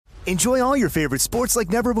Enjoy all your favorite sports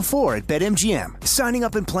like never before at BetMGM. Signing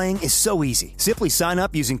up and playing is so easy. Simply sign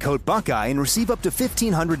up using code Buckeye and receive up to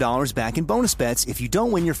 $1,500 back in bonus bets if you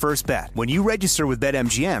don't win your first bet. When you register with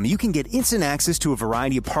BetMGM, you can get instant access to a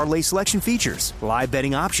variety of parlay selection features, live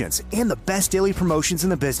betting options, and the best daily promotions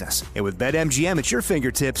in the business. And with BetMGM at your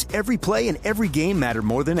fingertips, every play and every game matter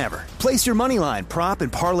more than ever. Place your moneyline, prop,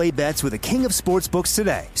 and parlay bets with the king of sportsbooks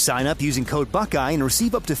today. Sign up using code Buckeye and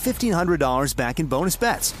receive up to $1,500 back in bonus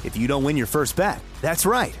bets if you don't win your first bet. That's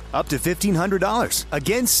right, up to $1,500.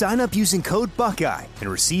 Again, sign up using code Buckeye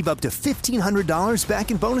and receive up to $1,500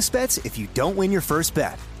 back in bonus bets if you don't win your first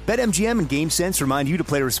bet. BetMGM and GameSense remind you to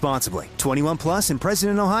play responsibly. 21 plus and present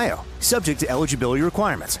in Ohio. Subject to eligibility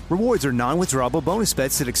requirements. Rewards are non-withdrawable bonus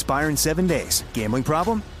bets that expire in 7 days. Gambling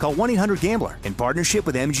problem? Call 1-800-GAMBLER in partnership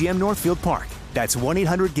with MGM Northfield Park. That's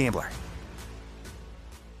 1-800-GAMBLER.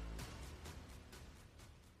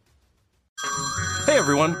 Hey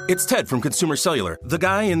everyone, it's Ted from Consumer Cellular, the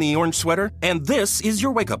guy in the orange sweater, and this is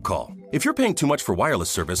your wake-up call. If you're paying too much for wireless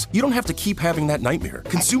service, you don't have to keep having that nightmare.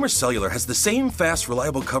 Consumer Cellular has the same fast,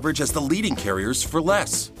 reliable coverage as the leading carriers for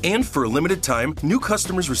less. And for a limited time, new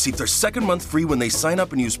customers receive their second month free when they sign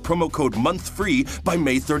up and use promo code MONTHFREE by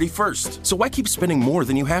May 31st. So why keep spending more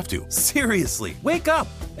than you have to? Seriously, wake up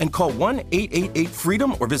and call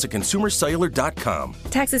 1-888-FREEDOM or visit consumercellular.com.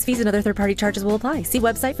 Taxes, fees, and other third-party charges will apply. See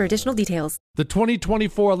website for additional details. The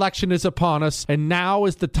 2024 election is upon us, and now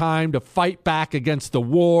is the time to fight back against the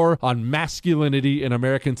war on masculinity in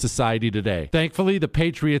American society today. Thankfully, the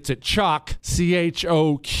patriots at CHOQ,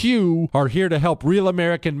 C-H-O-Q, are here to help real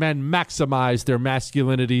American men maximize their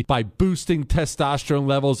masculinity by boosting testosterone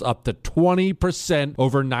levels up to 20%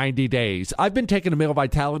 over 90 days. I've been taking a male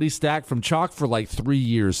vitality stack from CHOQ for like 3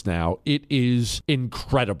 years now. It is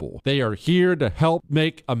incredible. They are here to help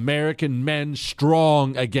make American men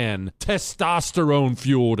strong again, testosterone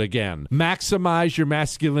fueled again. Maximize your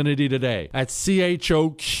masculinity today at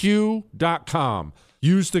CHOQ.com.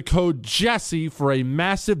 Use the code Jesse for a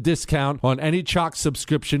massive discount on any CHOQ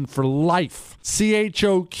subscription for life. CHOQ.com,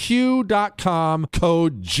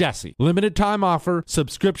 code Jesse. Limited time offer.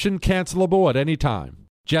 Subscription cancelable at any time.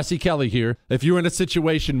 Jesse Kelly here. If you're in a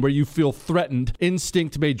situation where you feel threatened,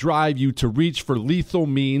 instinct may drive you to reach for lethal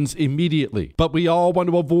means immediately. But we all want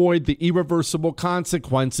to avoid the irreversible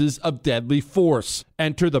consequences of deadly force.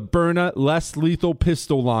 Enter the Byrna less lethal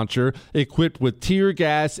pistol launcher equipped with tear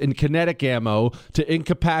gas and kinetic ammo to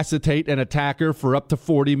incapacitate an attacker for up to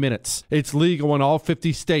 40 minutes. It's legal in all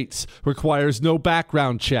 50 states, requires no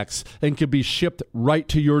background checks, and can be shipped right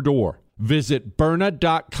to your door. Visit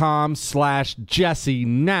Byrna.com/Jesse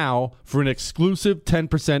now for an exclusive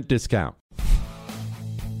 10% discount.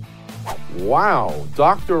 Wow,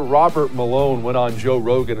 Dr. Robert Malone went on Joe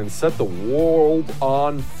Rogan and set the world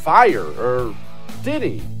on fire. Or did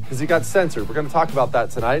he? Because he got censored. We're going to talk about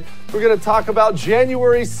that tonight. We're going to talk about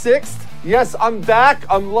January 6th. Yes, I'm back.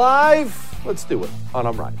 I'm live. Let's do it on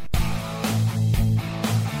I'm Right.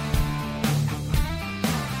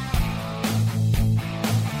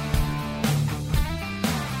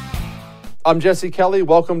 I'm Jesse Kelly.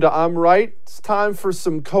 Welcome to I'm Right. It's time for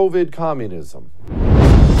some COVID communism.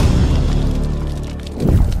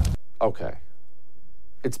 Okay.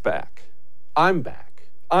 It's back. I'm back.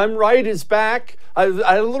 I'm Right is back. I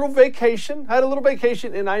had a little vacation.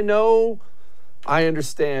 And I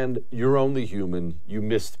understand you're only human. You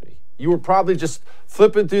missed me. You were probably just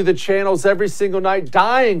flipping through the channels every single night,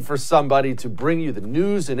 dying for somebody to bring you the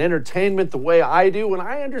news and entertainment the way I do, and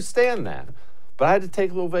I understand that. But I had to take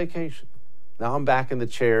a little vacation. Now I'm back in the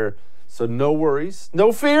chair, so no worries,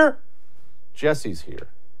 no fear. Jesse's here.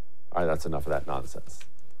 All right, that's enough of that nonsense.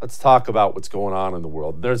 Let's talk about what's going on in the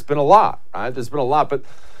world. There's been a lot, right? But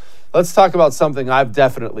let's talk about something I've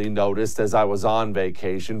definitely noticed as I was on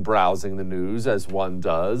vacation browsing the news, as one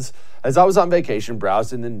does. As I was on vacation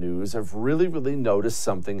browsing the news, I've really noticed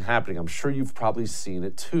something happening. I'm sure you've probably seen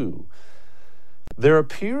it too. There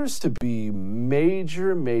appears to be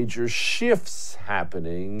major shifts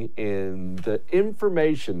happening in the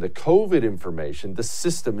information, the COVID information the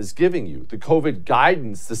system is giving you, the COVID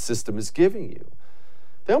guidance the system is giving you.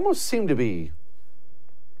 They almost seem to be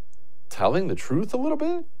telling the truth a little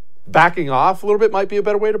bit. Backing off a little bit might be a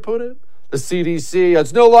better way to put it. The CDC,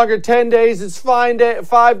 it's no longer 10 days, it's 5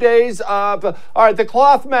 days. All right, the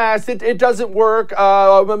cloth mask, it doesn't work.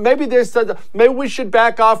 Maybe we should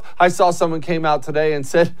back off. I saw someone came out today and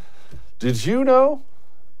said, did you know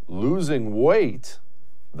losing weight,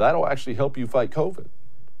 that'll actually help you fight COVID?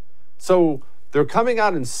 So they're coming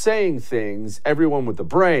out and saying things everyone with the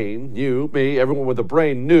brain, you, me, everyone with the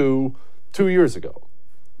brain knew 2 years ago.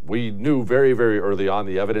 We knew very early on,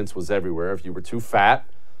 the evidence was everywhere. If you were too fat,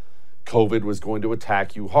 COVID was going to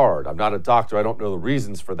attack you hard. I'm not a doctor. I don't know the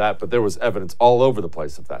reasons for that, but there was evidence all over the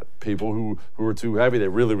place of that. People who were too heavy, they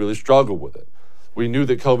really, really struggled with it. We knew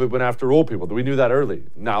that COVID went after old people. We knew that early.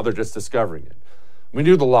 Now they're just discovering it. We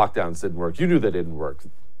knew the lockdowns didn't work. You knew they didn't work.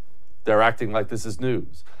 They're acting like this is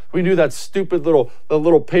news. We knew that stupid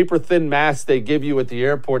little paper-thin mask they give you at the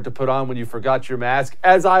airport to put on when you forgot your mask,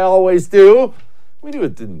 as I always do. We knew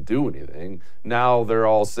it didn't do anything. Now they're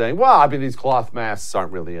all saying, well, I mean, these cloth masks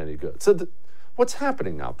aren't really any good. So what's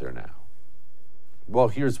happening out there now? Well,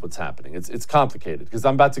 here's what's happening. It's complicated because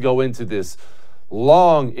I'm about to go into this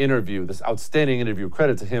long interview, this outstanding interview.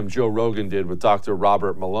 Credit to him, Joe Rogan did with Dr.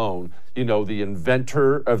 Robert Malone, you know, the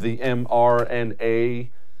inventor of the mRNA,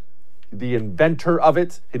 the inventor of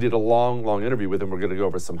it. He did a long, long interview with him. We're going to go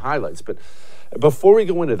over some highlights. But before we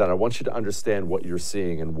go into that, I want you to understand what you're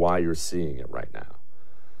seeing and why you're seeing it right now.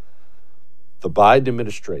 The Biden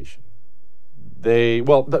administration, the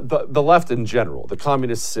left in general, the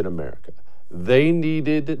communists in America, they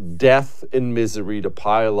needed death and misery to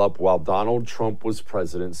pile up while Donald Trump was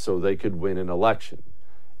president so they could win an election.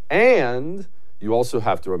 And you also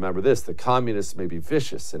have to remember this, the communists may be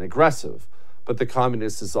vicious and aggressive, but the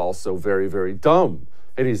communist is also very, very dumb.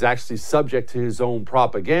 And he's actually subject to his own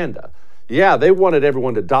propaganda. Yeah, they wanted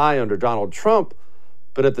everyone to die under Donald Trump,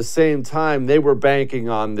 but at the same time, they were banking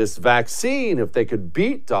on this vaccine. If they could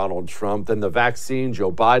beat Donald Trump, then the vaccine,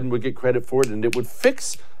 Joe Biden would get credit for it, and it would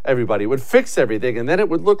fix everybody. It would fix everything. And then it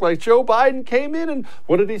would look like Joe Biden came in and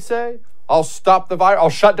what did he say? I'll stop the virus. I'll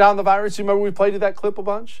shut down the virus. You remember we played you that clip a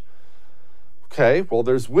bunch? Okay, well,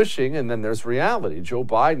 there's wishing and then there's reality. Joe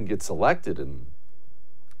Biden gets elected and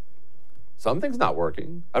something's not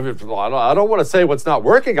working. I mean, I don't want to say what's not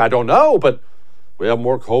working. I don't know, but we have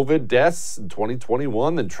more COVID deaths in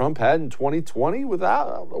 2021 than Trump had in 2020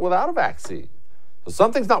 without a vaccine. So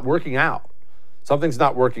something's not working out. Something's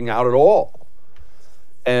not working out at all.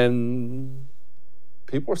 And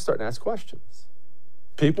people are starting to ask questions.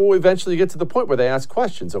 People will eventually get to the point where they ask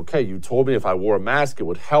questions. Okay, you told me if I wore a mask, it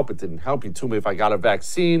would help. It didn't help. You told me if I got a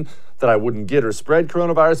vaccine that I wouldn't get or spread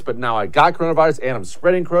coronavirus, but now I got coronavirus and I'm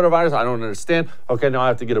spreading coronavirus. I don't understand. Okay, now I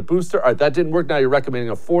have to get a booster. All right, that didn't work. Now you're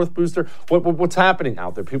recommending a fourth booster. What's happening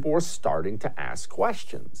out there? People are starting to ask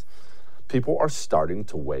questions. People are starting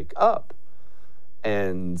to wake up.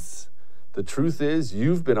 And the truth is,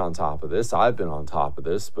 you've been on top of this. I've been on top of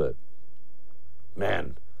this, but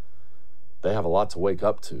man, they have a lot to wake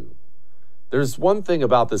up to. There's one thing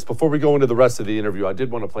about this, before we go into the rest of the interview, I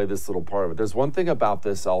did want to play this little part of it. There's one thing about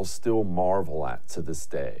this I'll still marvel at to this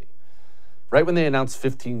day. Right when they announced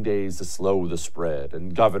 15 days to slow the spread,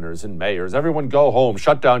 and governors and mayors, everyone go home,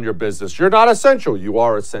 shut down your business. You're not essential. You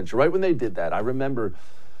are essential. Right when they did that, I remember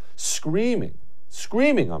screaming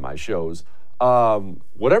on my shows,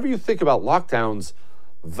 whatever you think about lockdowns,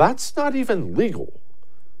 that's not even legal.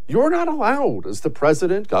 You're not allowed as the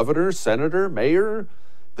president, governor, senator, mayor.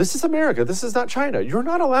 This is America. This is not China. You're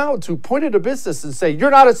not allowed to point at a business and say,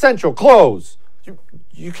 you're not essential, close.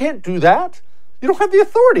 You can't do that. You don't have the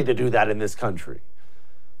authority to do that in this country.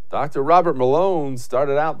 Dr. Robert Malone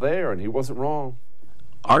started out there, and he wasn't wrong.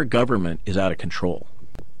 Our government is out of control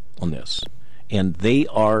on this, and they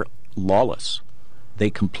are lawless. They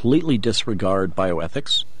completely disregard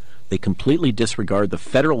bioethics. They completely disregard the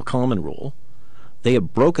federal common rule. They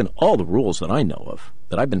have broken all the rules that I know of,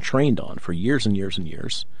 that I've been trained on for years and years and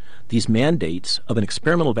years. These mandates of an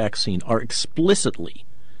experimental vaccine are explicitly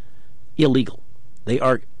illegal. They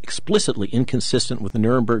are explicitly inconsistent with the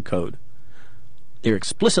Nuremberg Code. They're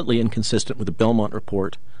explicitly inconsistent with the Belmont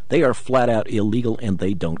Report. They are flat out illegal, and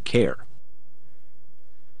they don't care.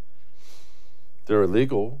 They're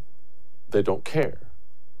illegal. They don't care.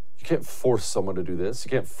 You can't force someone to do this.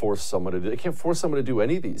 You can't force someone to do. You can't force someone to do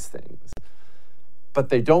any of these things. But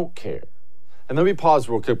they don't care. And let me pause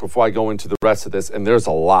real quick before I go into the rest of this. And there's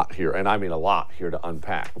a lot here, and I mean a lot here to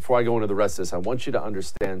unpack. Before I go into the rest of this, I want you to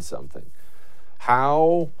understand something.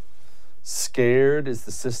 How scared is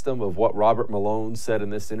the system of what Robert Malone said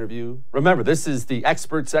in this interview? Remember, this is the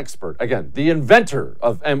expert's expert. Again, the inventor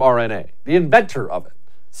of mRNA, the inventor of it.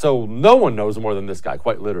 So no one knows more than this guy,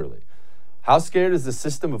 quite literally. How scared is the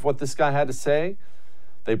system of what this guy had to say?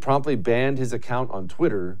 They promptly banned his account on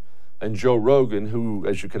Twitter. And Joe Rogan, who,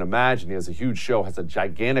 as you can imagine, he has a huge show, has a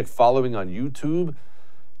gigantic following on YouTube,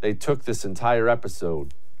 they took this entire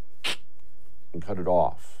episode and cut it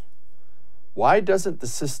off. Why doesn't the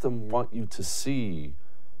system want you to see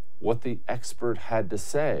what the expert had to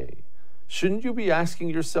say? Shouldn't you be asking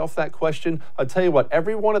yourself that question? I'll tell you what,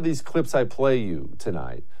 every one of these clips I play you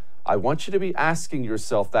tonight, I want you to be asking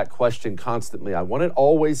yourself that question constantly. I want it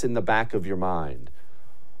always in the back of your mind.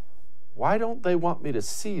 Why don't they want me to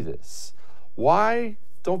see this? Why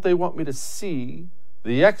don't they want me to see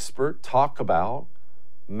the expert talk about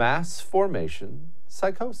mass formation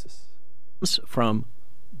psychosis? From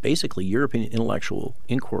basically European intellectual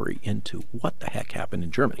inquiry into what the heck happened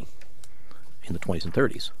in Germany in the 20s and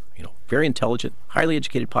 30s. Very intelligent, highly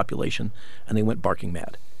educated population, and they went barking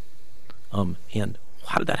mad. And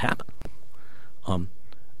how did that happen?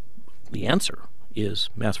 The answer is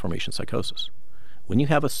mass formation psychosis. When you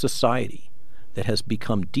have a society that has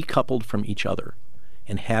become decoupled from each other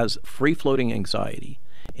and has free-floating anxiety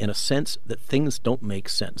and a sense that things don't make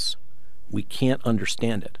sense, we can't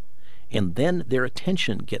understand it, and then their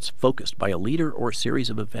attention gets focused by a leader or a series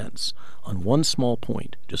of events on one small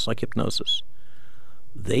point, just like hypnosis,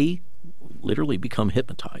 they literally become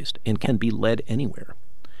hypnotized and can be led anywhere.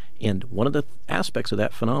 And one of the aspects of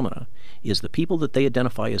that phenomena is the people that they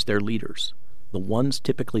identify as their leaders, the ones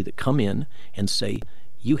typically that come in and say,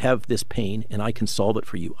 you have this pain and I can solve it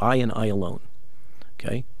for you. I and I alone,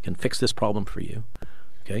 okay, can fix this problem for you.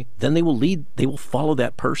 Okay, then they will follow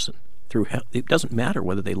that person through. It doesn't matter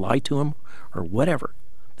whether they lie to him or whatever.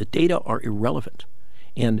 The data are irrelevant.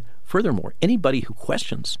 And furthermore, anybody who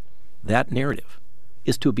questions that narrative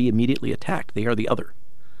is to be immediately attacked. They are the other.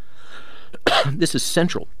 This is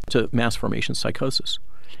central to mass formation psychosis.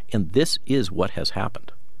 And this is what has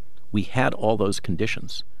happened. We had all those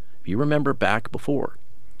conditions. If you remember back before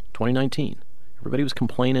 2019, everybody was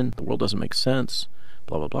complaining, the world doesn't make sense,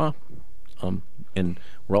 blah, blah, blah. And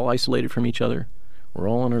we're all isolated from each other. We're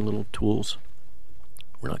all on our little tools.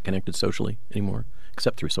 We're not connected socially anymore,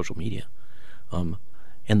 except through social media. And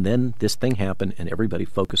then this thing happened, and everybody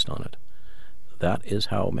focused on it. That is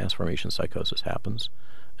how mass formation psychosis happens,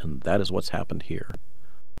 and that is what's happened here.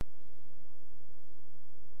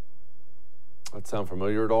 That sound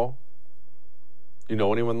familiar at all? You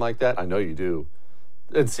know anyone like that? I know you do.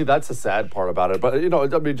 And see, that's the sad part about it. But,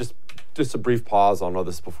 I mean, just a brief pause on all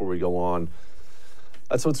this before we go on.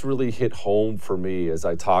 That's what's really hit home for me as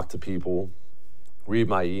I talk to people, read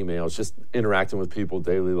my emails, just interacting with people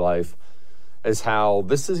daily life, is how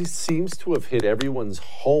seems to have hit everyone's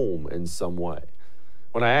home in some way.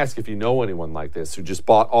 When I ask if you know anyone like this who just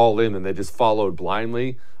bought all in and they just followed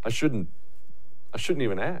blindly, I shouldn't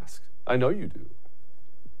even ask. I know you do.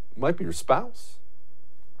 It might be your spouse.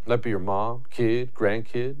 It might be your mom, kid,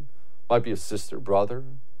 grandkid. Might be a sister, brother,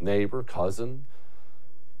 neighbor, cousin.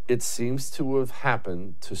 It seems to have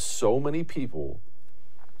happened to so many people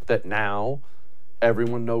that now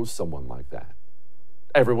everyone knows someone like that.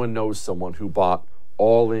 Everyone knows someone who bought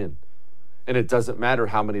all in. And it doesn't matter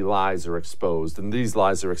how many lies are exposed, and these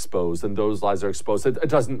lies are exposed, and those lies are exposed. It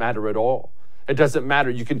doesn't matter at all. It doesn't matter.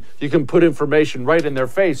 You can put information right in their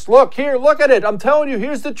face. Look here, look at it. I'm telling you,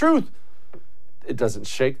 here's the truth. It doesn't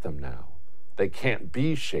shake them now. They can't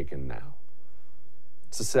be shaken now.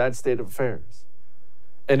 It's a sad state of affairs.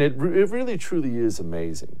 And it really, truly is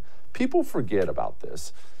amazing. People forget about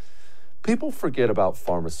this. People forget about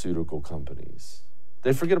pharmaceutical companies.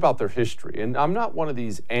 They forget about their history. And I'm not one of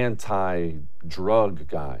these anti-drug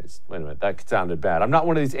guys. Wait a minute, that sounded bad. I'm not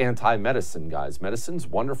one of these anti-medicine guys. Medicine's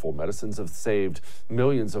wonderful. Medicines have saved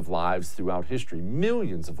millions of lives throughout history.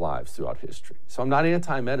 Millions of lives throughout history. So I'm not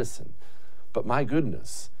anti-medicine. But my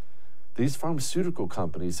goodness, these pharmaceutical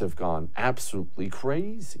companies have gone absolutely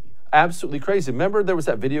crazy. Absolutely crazy. Remember there was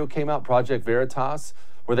that video came out, Project Veritas,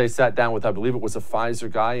 where they sat down with, I believe it was a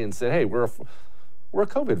Pfizer guy, and said, hey, we're a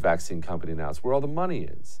COVID vaccine company now. It's where all the money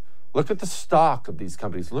is. Look at the stock of these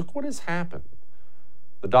companies. Look what has happened.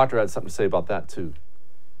 The doctor had something to say about that too.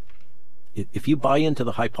 If you buy into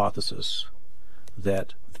the hypothesis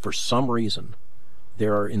that for some reason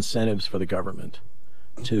there are incentives for the government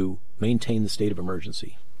to maintain the state of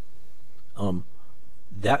emergency,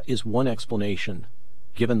 that is one explanation,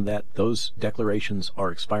 given that those declarations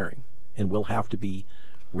are expiring and will have to be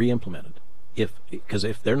re-implemented. Because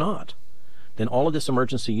if they're not, then all of this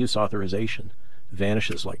emergency use authorization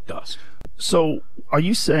vanishes like dust. So are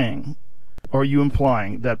you saying, or are you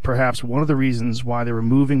implying that perhaps one of the reasons why they're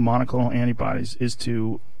removing monoclonal antibodies is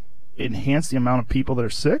to enhance the amount of people that are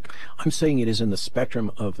sick? I'm saying it is in the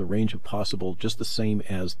spectrum of the range of possible, just the same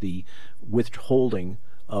as the withholding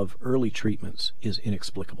of early treatments is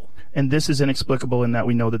inexplicable. And this is inexplicable in that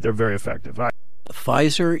we know that they're very effective.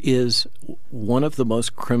 Pfizer is one of the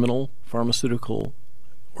most criminal pharmaceutical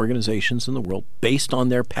organizations in the world based on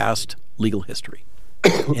their past legal history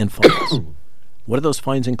and fines. What do those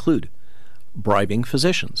fines include? Bribing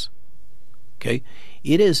physicians. Okay?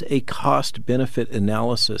 It is a cost-benefit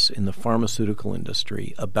analysis in the pharmaceutical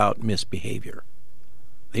industry about misbehavior.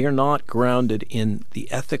 They are not grounded in the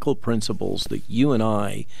ethical principles that you and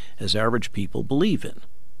I, as average people, believe in.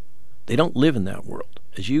 They don't live in that world.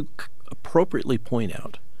 As you appropriately point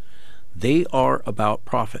out, they are about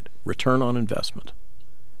profit, return on investment.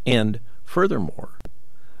 And furthermore,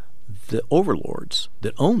 the overlords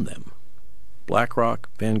that own them, BlackRock,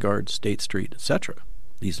 Vanguard, State Street, etc.,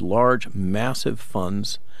 these large, massive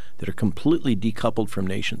funds that are completely decoupled from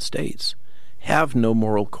nation states, have no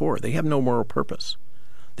moral core. They have no moral purpose.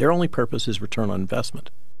 Their only purpose is return on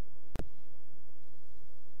investment.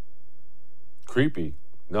 Creepy,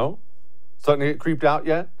 no? Starting to get creeped out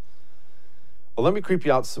yet? Well, let me creep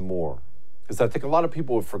you out some more, because I think a lot of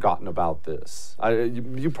people have forgotten about this.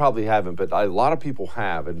 You probably haven't, but a lot of people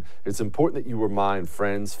have, and it's important that you remind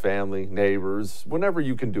friends, family, neighbors, whenever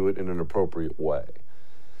you can do it in an appropriate way.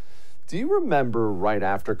 Do you remember right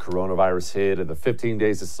after coronavirus hit and the 15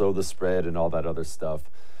 days to slow the spread and all that other stuff?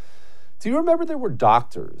 Do you remember there were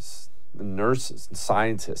doctors, and nurses, and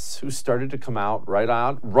scientists who started to come out right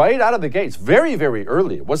out of the gates, very, very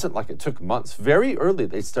early? It wasn't like it took months. Very early,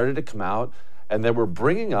 they started to come out, and they were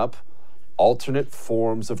bringing up alternate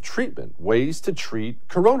forms of treatment, ways to treat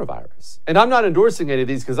coronavirus. And I'm not endorsing any of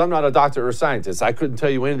these because I'm not a doctor or scientist. I couldn't tell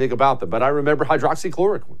you anything about them, but I remember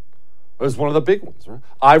hydroxychloroquine. It was one of the big ones, right?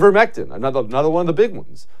 Ivermectin, another one of the big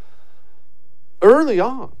ones. Early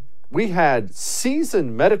on, we had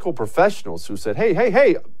seasoned medical professionals who said,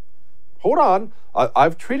 hey, hold on.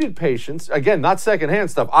 I've treated patients, again, not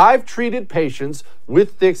secondhand stuff. I've treated patients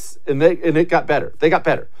with this, and it got better. They got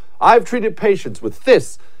better. I've treated patients with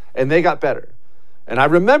this, and they got better. And I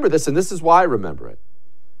remember this, and this is why I remember it.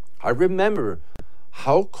 I remember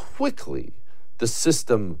how quickly the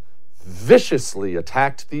system viciously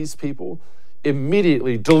attacked these people,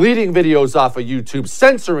 immediately deleting videos off of YouTube,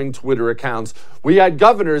 censoring Twitter accounts. We had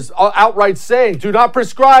governors outright saying, do not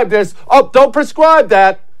prescribe this. Oh, don't prescribe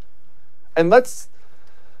that. And let's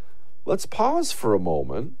pause for a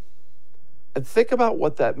moment and think about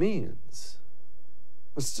what that means.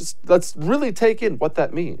 Let's really take in what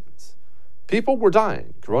that means. People were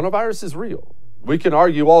dying. Coronavirus is real. We can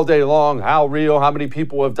argue all day long how real, how many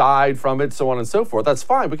people have died from it, so on and so forth. That's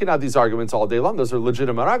fine. We can have these arguments all day long. Those are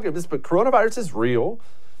legitimate arguments, but coronavirus is real,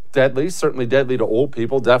 deadly, certainly deadly to old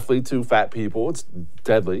people, definitely to fat people. It's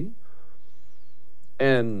deadly.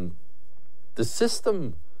 And the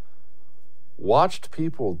system watched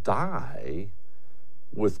people die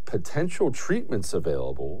with potential treatments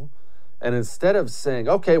available. And instead of saying,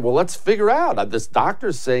 okay, well, let's figure out, this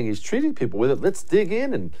doctor's saying he's treating people with it, let's dig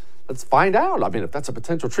in and let's find out. I mean, if that's a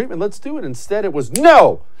potential treatment, let's do it. Instead, it was,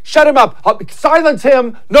 no, shut him up, silence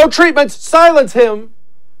him, no treatments, silence him.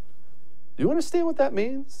 Do you understand what that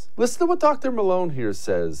means? Listen to what Dr. Malone here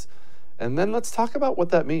says, and then let's talk about what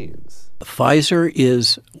that means. Pfizer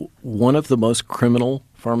is one of the most criminal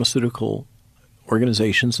pharmaceutical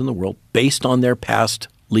organizations in the world based on their past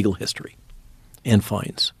legal history and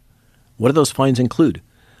fines. What do those fines include?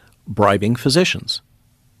 Bribing physicians.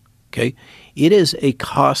 Okay? It is a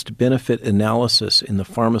cost-benefit analysis in the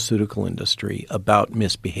pharmaceutical industry about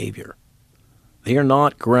misbehavior. They are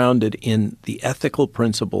not grounded in the ethical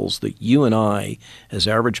principles that you and I, as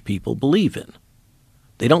average people, believe in.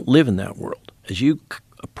 They don't live in that world. As you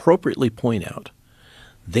appropriately point out,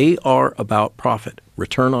 they are about profit,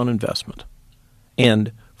 return on investment.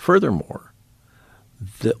 And furthermore,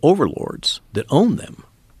 the overlords that own them,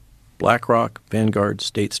 BlackRock, Vanguard,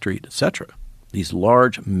 State Street, etc., these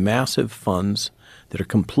large, massive funds that are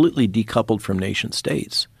completely decoupled from nation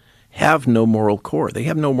states, have no moral core. They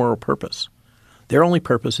have no moral purpose. Their only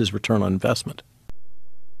purpose is return on investment.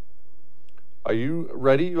 Are you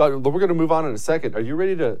ready? We're going to move on in a second. Are you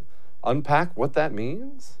ready to unpack what that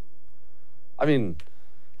means? I mean,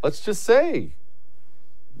 let's just say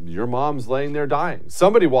your mom's laying there dying.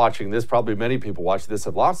 Somebody watching this, probably many people watching this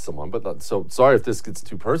have lost someone, but so sorry if this gets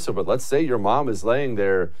too personal, but let's say your mom is laying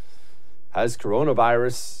there, has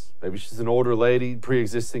coronavirus, maybe she's an older lady,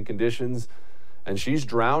 pre-existing conditions, and she's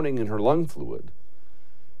drowning in her lung fluid.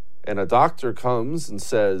 And a doctor comes and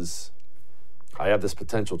says, I have this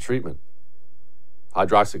potential treatment.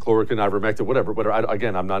 Hydroxychloroquine, ivermectin, whatever.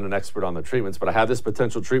 Again, I'm not an expert on the treatments, but I have this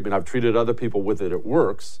potential treatment. I've treated other people with it. It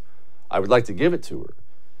works. I would like to give it to her.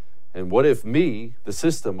 And what if me, the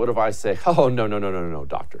system, what if I say, oh, no,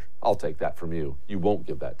 doctor, I'll take that from you. You won't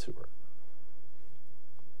give that to her.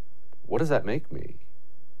 What does that make me?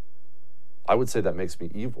 I would say that makes me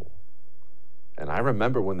evil. And I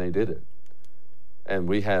remember when they did it. And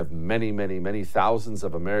we have many, many, many thousands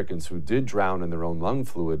of Americans who did drown in their own lung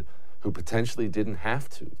fluid who potentially didn't have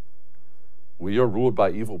to. We are ruled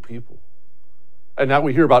by evil people. And now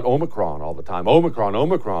we hear about Omicron all the time. Omicron.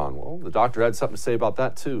 Well, the doctor had something to say about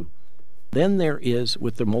that too. Then there is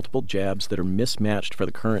with the multiple jabs that are mismatched for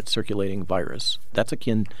the current circulating virus. That's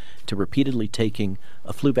akin to repeatedly taking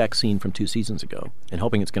a flu vaccine from 2 seasons ago and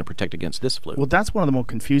hoping it's going to protect against this flu. Well, that's one of the more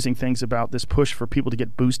confusing things about this push for people to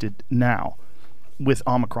get boosted now with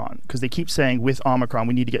Omicron, because they keep saying with Omicron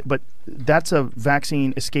we need to get, but that's a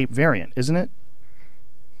vaccine escape variant, isn't it?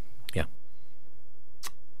 Yeah.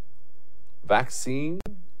 Vaccine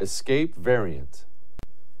escape variant.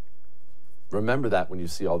 Remember that when you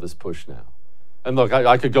see all this push now. And look,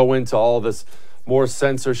 I could go into all this more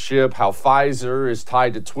censorship, how Pfizer is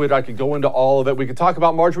tied to Twitter. I could go into all of it. We could talk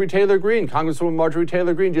about Marjorie Taylor Greene. Congresswoman Marjorie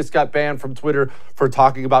Taylor Greene just got banned from Twitter for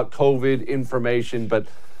talking about COVID information. But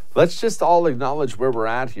let's just all acknowledge where we're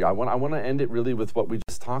at here. I want to end it really with what we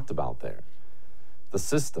just talked about there. The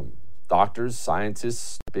system, doctors,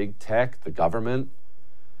 scientists, big tech, the government.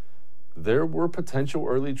 There were potential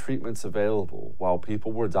early treatments available while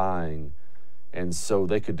people were dying. And so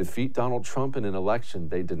they could defeat Donald Trump in an election.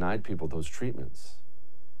 They denied people those treatments.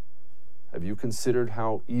 Have you considered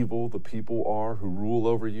how evil the people are who rule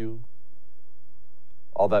over you?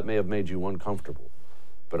 All that may have made you uncomfortable,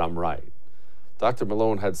 but I'm right. Dr.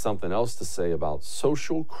 Malone had something else to say about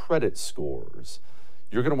social credit scores.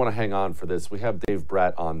 You're going to want to hang on for this. We have Dave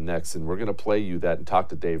Bratt on next, and we're going to play you that and talk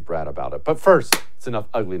to Dave Bratt about it. But first, it's enough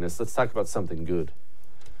ugliness. Let's talk about something good.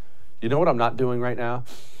 You know what I'm not doing right now?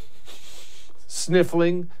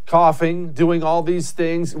 Sniffling, coughing, doing all these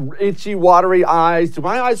things, itchy, watery eyes. Do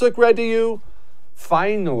my eyes look red to you?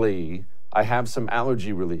 Finally, I have some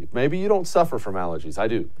allergy relief. Maybe you don't suffer from allergies. I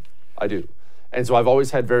do. And so I've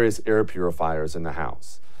always had various air purifiers in the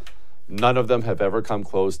house. None of them have ever come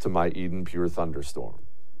close to my Eden Pure Thunderstorm.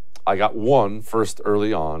 I got one first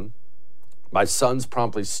early on. My sons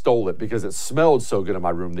promptly stole it because it smelled so good in my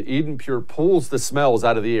room. The Eden Pure pulls the smells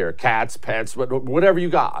out of the air. Cats, pets, whatever you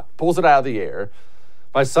got, pulls it out of the air.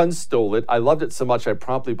 My son stole it. I loved it so much I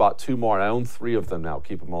promptly bought 2 more. I own 3 of them now,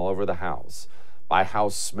 keep them all over the house. My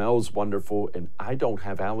house smells wonderful, and I don't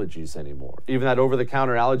have allergies anymore. Even that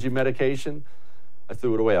over-the-counter allergy medication, I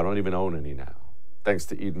threw it away. I don't even own any now, thanks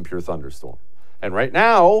to Eden Pure Thunderstorm. And right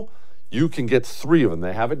now, you can get 3 of them.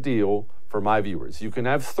 They have a deal for my viewers. You can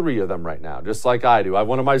have 3 of them right now, just like I do. I have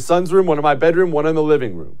one in my son's room, one in my bedroom, one in the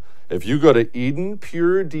living room. If you go to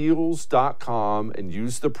EdenPureDeals.com and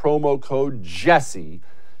use the promo code Jesse,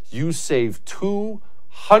 you save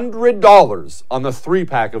 $200 on the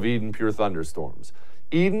 3-pack of Eden Pure Thunderstorms.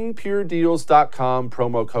 EdenPureDeals.com,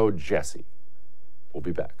 promo code Jesse. We'll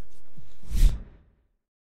be back.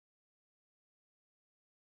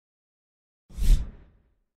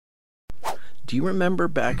 Do you remember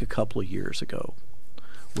back a couple of years ago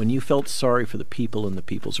when you felt sorry for the people in the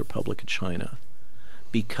People's Republic of China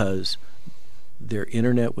because their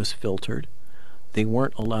internet was filtered, they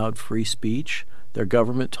weren't allowed free speech, their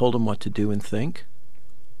government told them what to do and think?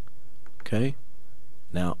 Okay?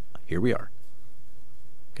 Now, here we are.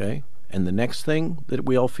 Okay? And the next thing that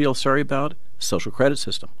we all feel sorry about, social credit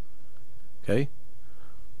system. Okay?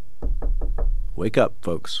 Wake up,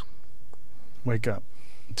 folks. Wake up.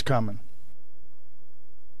 It's coming.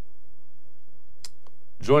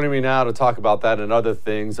 Joining me now to talk about that and other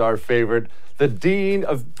things, our favorite, the Dean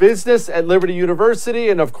of Business at Liberty University,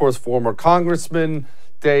 and of course, former Congressman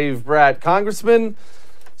Dave Bratt. Congressman,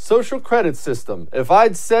 social credit system. If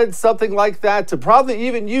I'd said something like that to probably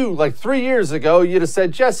even you like 3 years ago, you'd have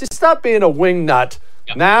said, Jesse, stop being a wingnut.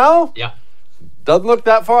 Yep. Now? Yeah. Doesn't look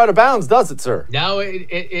that far out of bounds, does it, sir? No,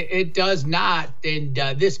 it does not. In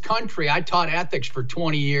this country, I taught ethics for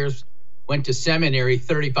 20 years, went to seminary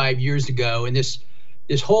 35 years ago, and this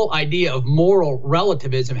whole idea of moral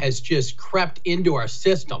relativism has just crept into our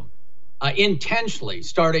system intentionally,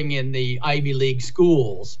 starting in the Ivy League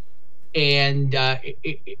schools. And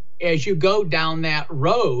as you go down that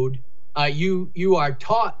road, you are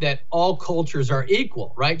taught that all cultures are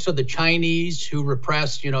equal, right? So the Chinese who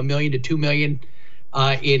repressed, 1 million to 2 million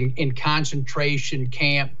in concentration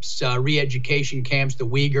camps, re-education camps, the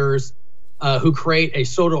Uyghurs, who create a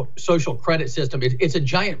social credit system. It's a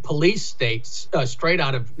giant police state straight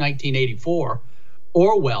out of 1984,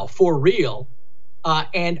 Orwell, for real.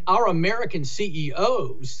 And our American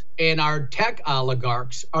CEOs and our tech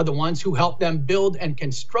oligarchs are the ones who help them build and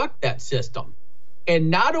construct that system. And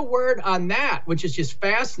not a word on that, which is just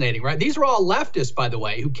fascinating, right? These are all leftists, by the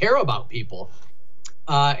way, who care about people.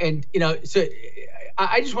 So I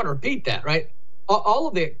just want to repeat that, right? All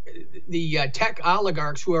of the tech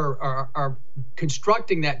oligarchs who are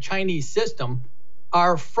constructing that Chinese system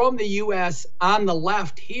are from the U.S. on the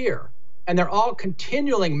left here. And they're all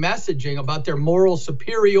continually messaging about their moral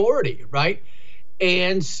superiority, right?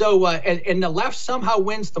 And so, and the left somehow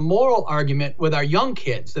wins the moral argument with our young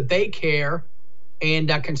kids that they care and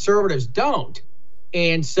conservatives don't.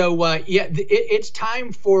 And so, it's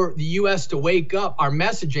time for the U.S. to wake up. Our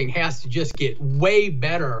messaging has to just get way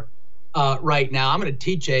better right now. I'm going to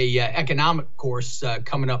teach a economic course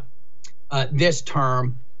coming up this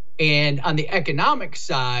term. And on the economic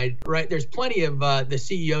side, right, there's plenty of the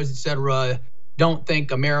CEOs, et cetera, don't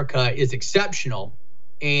think America is exceptional.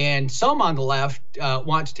 And some on the left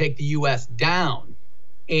want to take the U.S. down.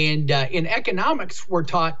 And in economics, we're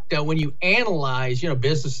taught when you analyze,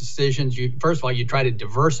 business decisions, first of all, you try to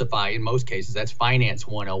diversify. In most cases, that's finance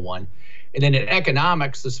 101. And then in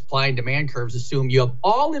economics, the supply and demand curves assume you have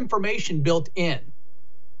all information built in,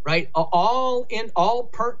 right? All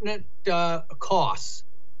pertinent costs,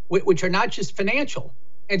 which are not just financial.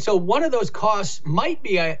 And so one of those costs might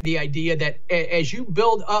be the idea that as you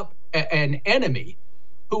build up an enemy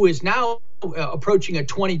who is now approaching a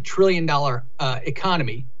 $20 trillion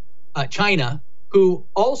economy, China, who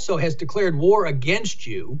also has declared war against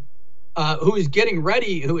you, who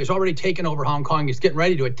has already taken over Hong Kong, is getting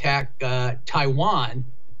ready to attack Taiwan,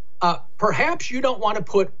 perhaps you don't want to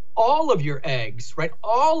put all of your eggs, right,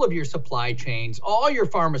 all of your supply chains, all your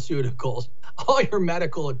pharmaceuticals, all your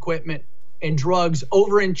medical equipment and drugs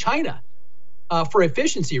over in China. For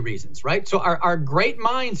efficiency reasons, right? So our great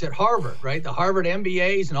minds at Harvard, right, the Harvard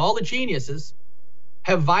MBAs and all the geniuses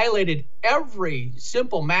have violated every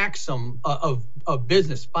simple maxim of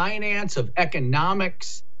business finance, of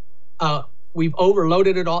economics. We've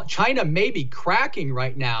overloaded it all. China may be cracking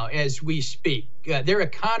right now as we speak. Their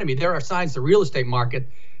economy, there are signs the real estate market,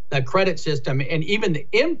 the credit system, and even the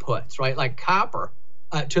inputs, right, like copper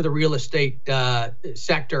to the real estate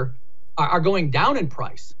sector are going down in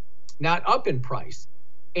price, not up in price.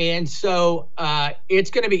 And so it's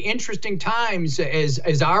going to be interesting times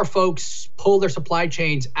as our folks pull their supply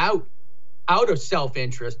chains out of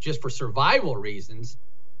self-interest just for survival reasons.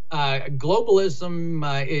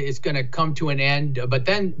 Globalism is going to come to an end, but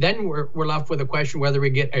then we're left with a question whether we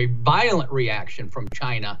get a violent reaction from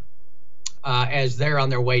China as they're on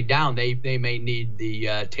their way down. They may need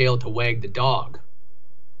the tail to wag the dog.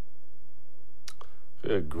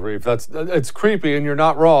 Good grief. It's creepy, and you're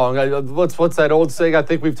not wrong. What's that old saying? I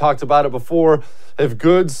think we've talked about it before. If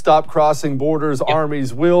goods stop crossing borders,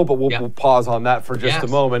 armies will, but we'll pause on that for just a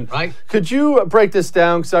moment. Right. Could you break this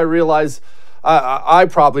down? Because I realize I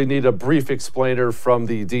probably need a brief explainer from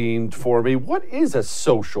the dean for me. What is a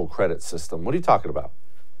social credit system? What are you talking about?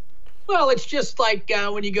 Well, it's just like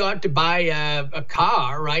when you go out to buy a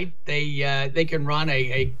car, right? They can run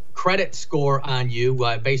a credit score on you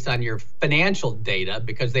based on your financial data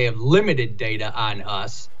because they have limited data on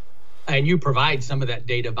us, and you provide some of that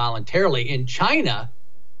data voluntarily. In China,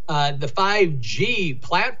 the 5G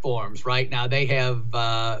platforms right now, they have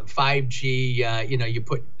 5G, you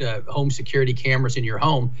put home security cameras in your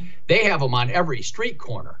home. They have them on every street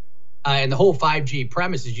corner. And the whole 5G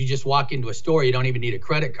premise is you just walk into a store, you don't even need a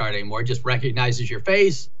credit card anymore. It just recognizes your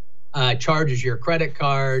face, charges your credit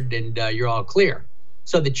card, and you're all clear.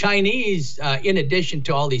 So the Chinese, in addition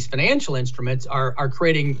to all these financial instruments, are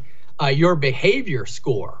creating your behavior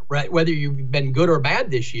score, right? Whether you've been good or bad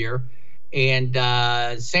this year. And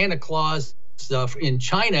Santa Claus in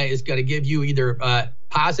China is going to give you either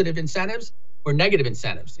positive incentives or negative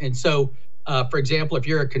incentives. And so, for example, if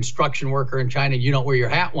you're a construction worker in China, you don't wear your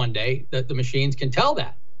hat one day, the machines can tell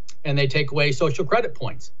that, and they take away social credit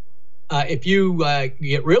points. If you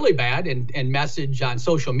get really bad and message on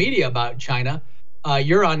social media about China,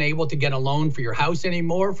 you're unable to get a loan for your house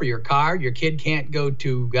anymore, for your car. Your kid can't go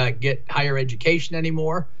to get higher education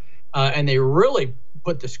anymore. And they really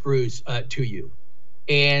put the screws to you.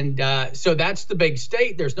 And so that's the big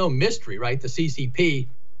state. There's no mystery, right? The CCP.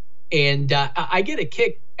 And I get a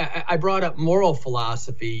kick. I brought up moral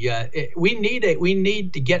philosophy. We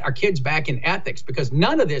need to get our kids back in ethics because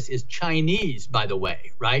none of this is Chinese, by the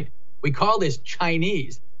way, right? We call this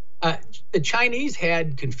Chinese. The Chinese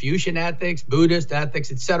had Confucian ethics, Buddhist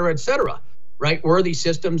ethics, et cetera, right? Worthy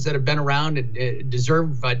systems that have been around and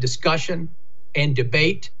deserve discussion and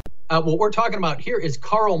debate. What we're talking about here is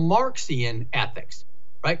Karl Marxian ethics,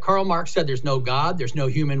 right? Karl Marx said there's no God, there's no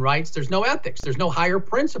human rights, there's no ethics, there's no higher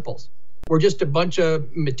principles. We're just a bunch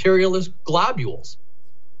of materialist globules.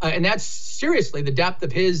 And that's seriously the depth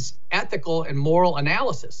of his ethical and moral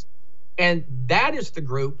analysis. And that is the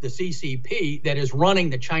group, the CCP, that is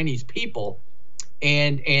running the Chinese people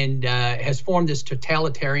and has formed this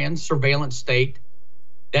totalitarian surveillance state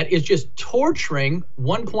that is just torturing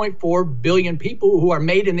 1.4 billion people who are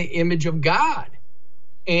made in the image of God.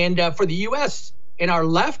 And for the U.S. and our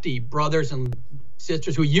lefty brothers and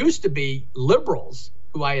sisters who used to be liberals,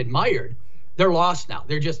 who I admired, they're lost now.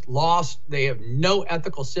 They're just lost. They have no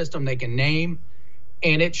ethical system they can name,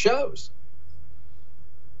 and it shows.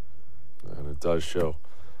 And it does show.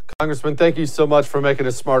 Congressman, thank you so much for making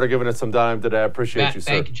us smarter, giving us some time today. I appreciate Matt, you,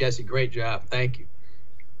 sir. Thank you, Jesse. Great job. Thank you.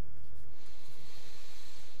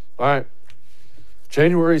 All right.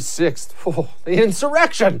 January 6th, the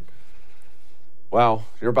insurrection. Well,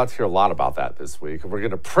 you're about to hear a lot about that this week, and we're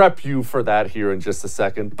going to prep you for that here in just a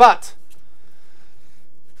second. But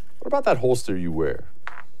what about that holster you wear?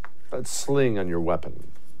 That sling on your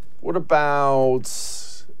weapon? What about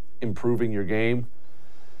improving your game?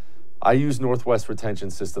 I use Northwest Retention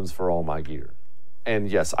Systems for all my gear. And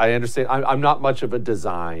yes, I understand. I'm not much of a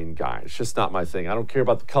design guy. It's just not my thing. I don't care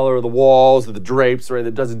about the color of the walls or the drapes, or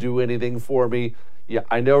that doesn't do anything for me. Yeah,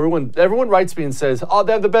 I know everyone writes me and says, oh,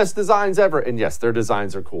 they have the best designs ever. And yes, their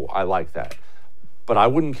designs are cool. I like that. But I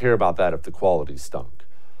wouldn't care about that if the quality stunk.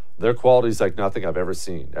 Their quality is like nothing I've ever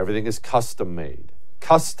seen. Everything is custom made.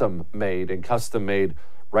 Custom made and custom made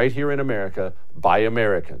right here in America by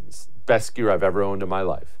Americans. Best gear I've ever owned in my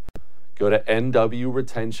life. Go to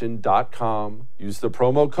nwretention.com. Use the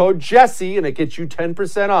promo code Jesse and it gets you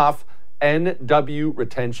 10% off.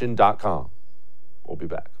 nwretention.com. We'll be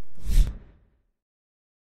back.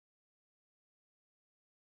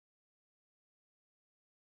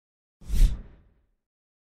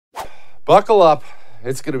 Buckle up.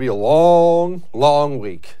 It's going to be a long, long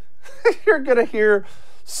week. You're going to hear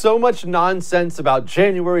so much nonsense about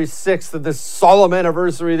January 6th and this solemn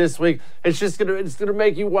anniversary this week. It's going to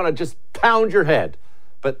make you want to just pound your head.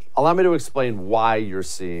 But allow me to explain why you're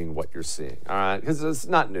seeing what you're seeing, all right? Because it's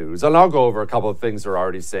not news. And I'll go over a couple of things they're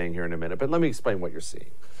already saying here in a minute, but let me explain what you're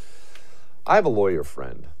seeing. I have a lawyer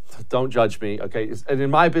friend. Don't judge me, okay? And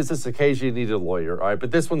in my business, occasionally you need a lawyer, all right?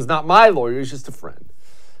 But this one's not my lawyer. He's just a friend.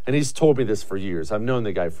 And he's told me this for years. I've known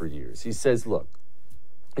the guy for years. He says, look,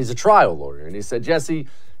 he's a trial lawyer. And he said, Jesse,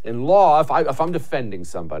 in law, if I'm defending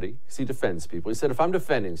somebody, because he defends people, he said, if I'm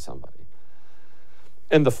defending somebody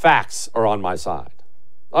and the facts are on my side,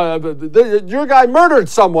 your guy murdered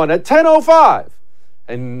someone at 10:05,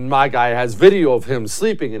 and my guy has video of him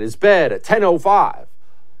sleeping in his bed at 10:05.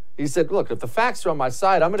 He said, look, if the facts are on my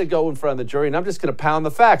side, I'm going to go in front of the jury and I'm just going to pound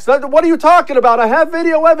the facts. What are you talking about? I have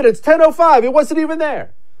video evidence, 10:05. It wasn't even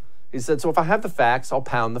there. He said, so if I have the facts, I'll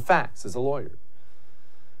pound the facts as a lawyer.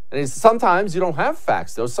 And he said, sometimes you don't have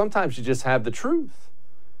facts, though. Sometimes you just have the truth.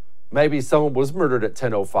 Maybe someone was murdered at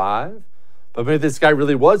 10:05, but maybe this guy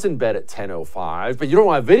really was in bed at 10:05, but you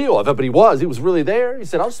don't have video of it, but he was really there. He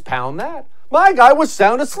said, I'll just pound that. My guy was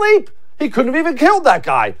sound asleep. He couldn't have even killed that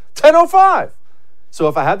guy, 10:05. So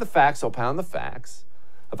if I have the facts, I'll pound the facts.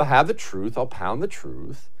 If I have the truth, I'll pound the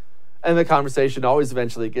truth. And the conversation always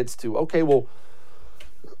eventually gets to, okay, well,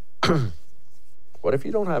 what if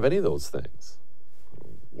you don't have any of those things?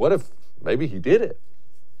 What if maybe he did it?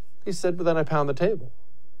 He said, but then I pound the table.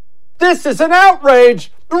 This is an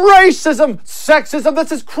outrage! Racism, sexism,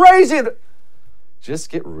 this is crazy! Just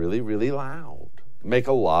get really, really loud. Make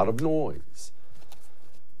a lot of noise.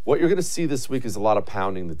 What you're going to see this week is a lot of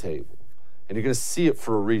pounding the table. And you're going to see it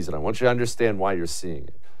for a reason. I want you to understand why you're seeing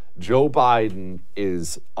it. Joe Biden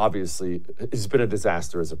has been a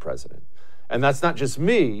disaster as a president. And that's not just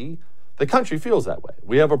me. The country feels that way.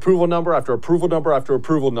 We have approval number after approval number after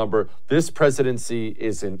approval number. This presidency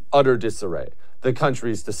is in utter disarray. The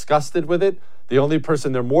country is disgusted with it. The only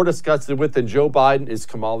person they're more disgusted with than Joe Biden is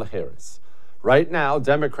Kamala Harris. Right now,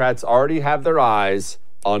 Democrats already have their eyes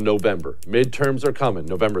on November. Midterms are coming.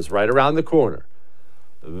 November's right around the corner.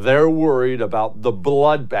 They're worried about the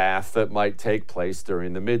bloodbath that might take place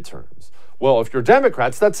during the midterms. Well, if you're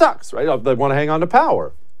Democrats, that sucks, right? They want to hang on to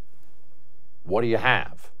power. What do you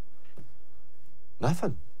have?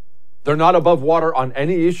 Nothing. They're not above water on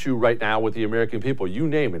any issue right now with the American people. You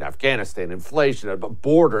name it, Afghanistan, inflation,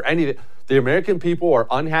 border, anything. The American people are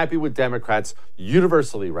unhappy with Democrats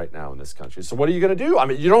universally right now in this country. So what are you going to do? I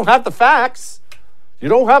mean, you don't have the facts. You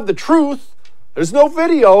don't have the truth. There's no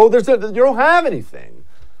video. You don't have anything.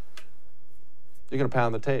 You're going to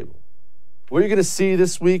pound the table. What are you going to see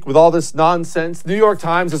this week with all this nonsense? New York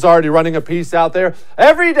Times is already running a piece out there.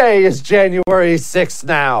 Every day is January 6th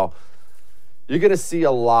now. You're going to see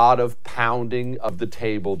a lot of pounding of the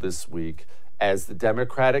table this week as the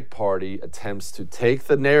Democratic Party attempts to take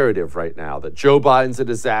the narrative right now that Joe Biden's a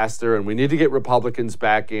disaster and we need to get Republicans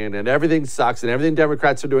back in and everything sucks and everything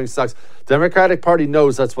Democrats are doing sucks. Democratic Party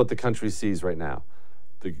knows that's what the country sees right now.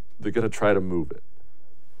 They're going to try to move it.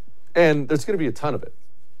 And there's going to be a ton of it.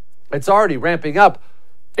 It's already ramping up.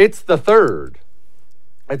 It's the 3rd.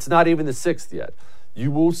 It's not even the 6th yet. You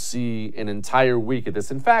will see an entire week of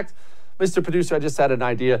this. In fact, Mr. Producer, I just had an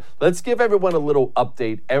idea. Let's give everyone a little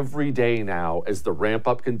update every day now as the ramp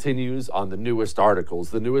up continues on the newest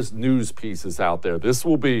articles, the newest news pieces out there. This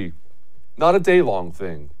will be not a day-long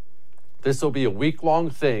thing. This will be a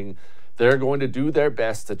week-long thing. They're going to do their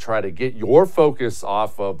best to try to get your focus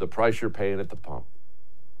off of the price you're paying at the pump,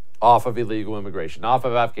 off of illegal immigration, off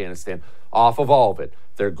of Afghanistan, off of all of it.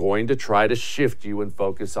 They're going to try to shift you and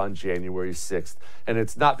focus on January 6th. And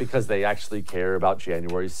it's not because they actually care about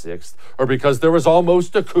January 6th or because there was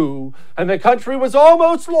almost a coup and the country was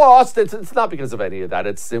almost lost. It's not because of any of that.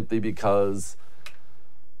 It's simply because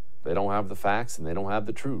they don't have the facts and they don't have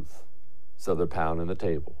the truth. So they're pounding the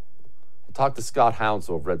table. We'll talk to Scott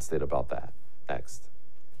Hounsell of Red State about that next.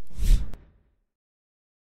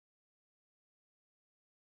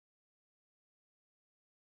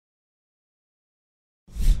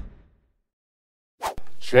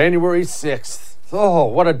 January 6th. Oh,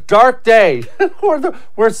 what a dark day.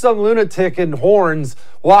 where some lunatic in horns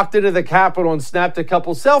walked into the Capitol and snapped a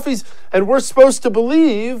couple selfies. And we're supposed to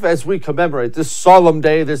believe, as we commemorate this solemn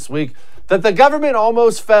day this week, that the government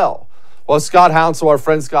almost fell. Well, Scott Hounsell, our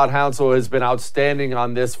friend Scott Hounsell, has been outstanding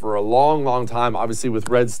on this for a long, long time, obviously with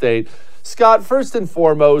Red State. Scott, first and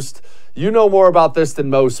foremost, you know more about this than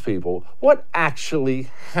most people. What actually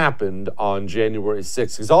happened on January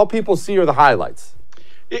 6th? Because all people see are the highlights.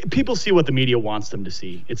 People see what the media wants them to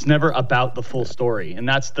see. It's never about the full story. And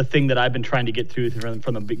that's the thing that I've been trying to get through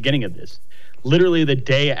from the beginning of this. Literally the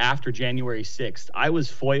day after January 6th, I was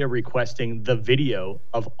FOIA requesting the video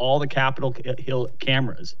of all the Capitol Hill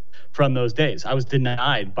cameras from those days. I was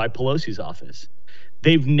denied by Pelosi's office.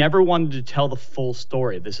 They've never wanted to tell the full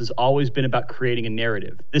story. This has always been about creating a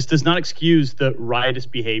narrative. This does not excuse the riotous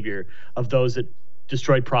behavior of those that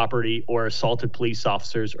destroyed property or assaulted police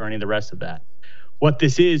officers or any of the rest of that. What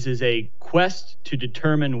this is a quest to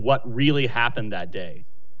determine what really happened that day.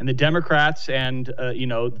 And the Democrats and,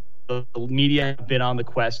 the media have been on the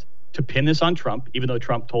quest to pin this on Trump, even though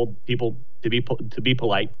Trump told people to be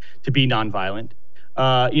polite, to be nonviolent.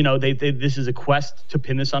 This is a quest to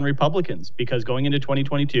pin this on Republicans because going into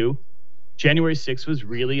 2022, January 6th was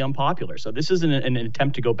really unpopular. So this is an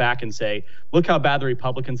attempt to go back and say, look how bad the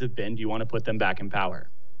Republicans have been. Do you want to put them back in power?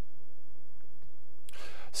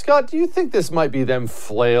 Scott, do you think this might be them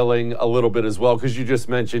flailing a little bit as well? Because you just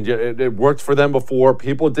mentioned it worked for them before.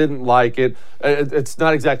 People didn't like it. It's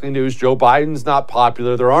not exactly news. Joe Biden's not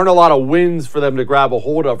popular. There aren't a lot of wins for them to grab a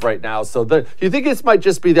hold of right now. So do you think this might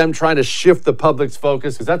just be them trying to shift the public's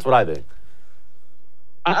focus? Because that's what I think.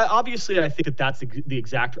 Obviously, I think that's the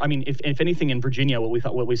exact. I mean, if anything, in Virginia, what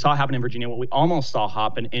we saw happen in Virginia, what we almost saw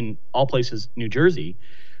happen in all places, New Jersey,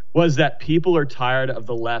 was that people are tired of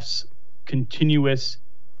the left's continuous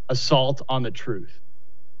assault on the truth.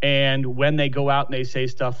 And when they go out and they say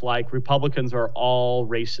stuff like Republicans are all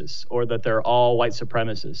racist or that they're all white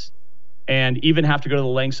supremacists, and even have to go to the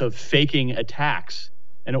lengths of faking attacks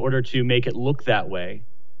in order to make it look that way,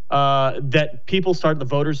 that the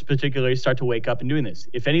voters particularly start to wake up and doing this.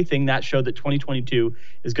 If anything, that showed that 2022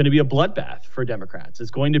 is going to be a bloodbath for Democrats.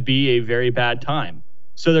 It's going to be a very bad time.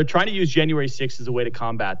 So they're trying to use January 6th as a way to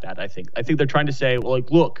combat that, I think. I think they're trying to say, well,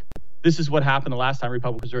 look, this is what happened the last time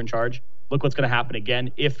Republicans were in charge. Look what's going to happen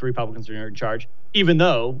again if the Republicans are in charge, even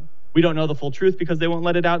though we don't know the full truth because they won't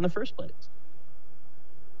let it out in the first place.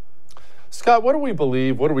 Scott, what do we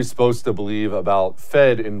believe? What are we supposed to believe about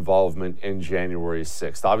Fed involvement in January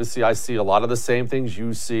 6th? Obviously, I see a lot of the same things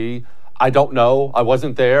you see. I don't know. I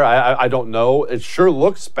wasn't there. I don't know. It sure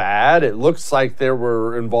looks bad. It looks like they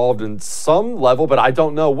were involved in some level, but I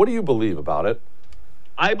don't know. What do you believe about it?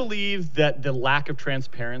 I believe that the lack of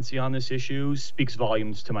transparency on this issue speaks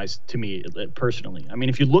volumes to me personally. I mean,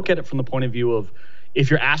 if you look at it from the point of view of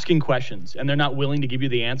if you're asking questions and they're not willing to give you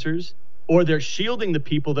the answers, or they're shielding the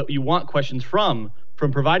people that you want questions from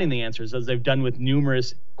providing the answers, as they've done with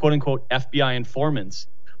numerous quote unquote FBI informants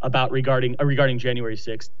regarding January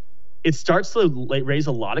 6th, it starts to raise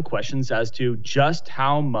a lot of questions as to just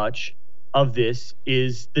how much of this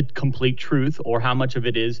is the complete truth or how much of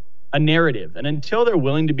it is a narrative. And until they're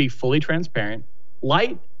willing to be fully transparent,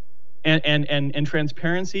 light and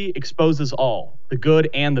transparency exposes all, the good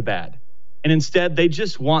and the bad. And instead, they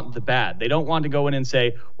just want the bad. They don't want to go in and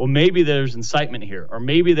say, well, maybe there's incitement here, or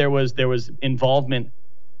maybe there was involvement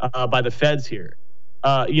by the feds here.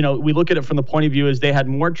 We look at it from the point of view as they had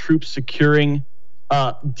more troops securing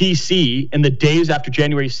D.C. in the days after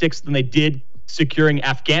January 6th than they did securing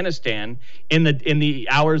Afghanistan in the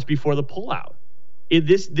hours before the pullout.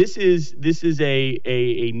 This is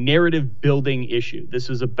a narrative building issue. This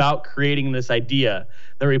is about creating this idea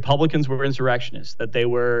that Republicans were insurrectionists, that they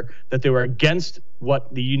were against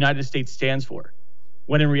what the United States stands for.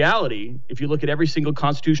 When in reality, if you look at every single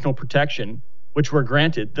constitutional protection which were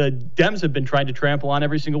granted, the Dems have been trying to trample on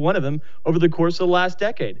every single one of them over the course of the last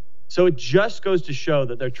decade. So it just goes to show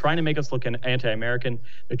that they're trying to make us look anti-American.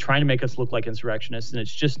 They're trying to make us look like insurrectionists, and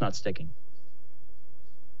it's just not sticking.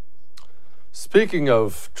 Speaking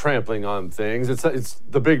of trampling on things, it's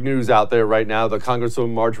the big news out there right now. The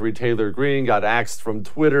Congresswoman Marjorie Taylor Greene got axed from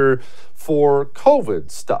Twitter for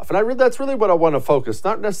COVID stuff. And that's really what I want to focus,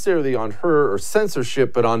 not necessarily on her or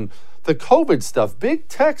censorship, but on the COVID stuff. Big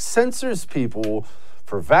tech censors people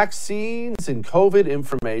for vaccines and COVID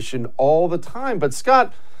information all the time. But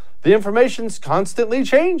Scott, the information's constantly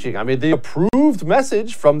changing. I mean, the approved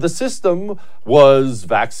message from the system was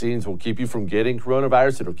vaccines will keep you from getting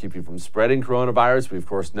coronavirus. It'll keep you from spreading coronavirus. We, of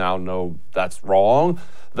course, now know that's wrong.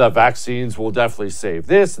 The vaccines will definitely save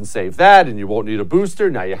this and save that, and you won't need a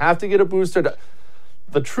booster. Now you have to get a booster.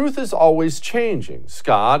 The truth is always changing,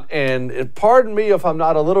 Scott, and pardon me if I'm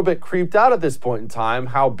not a little bit creeped out at this point in time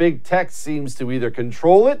how big tech seems to either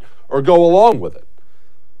control it or go along with it.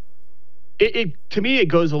 To me, it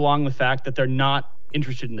goes along the fact that they're not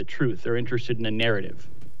interested in the truth. They're interested in a narrative.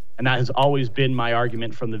 And that has always been my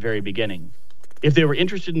argument from the very beginning. If they were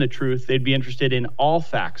interested in the truth, they'd be interested in all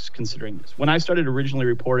facts considering this. When I started originally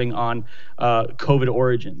reporting on COVID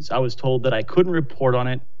origins, I was told that I couldn't report on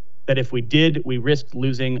it, that if we did, we risked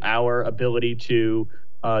losing our ability to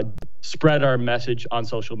spread our message on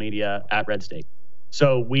social media at Red State.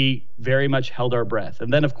 So we very much held our breath.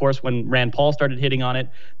 And then, of course, when Rand Paul started hitting on it,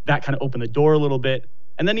 that kind of opened the door a little bit.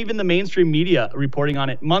 And then even the mainstream media reporting on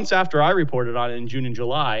it months after I reported on it in June and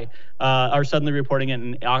July are suddenly reporting it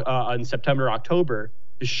in September, October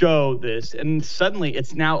to show this. And suddenly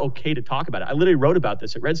it's now okay to talk about it. I literally wrote about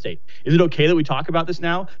this at Red State. Is it okay that we talk about this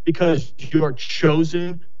now? Because your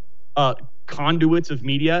chosen conduits of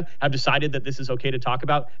media have decided that this is okay to talk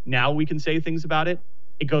about. Now we can say things about it.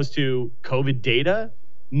 It goes to COVID data.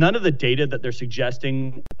 None of the data that they're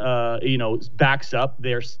suggesting, backs up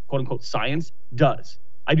their quote unquote science does.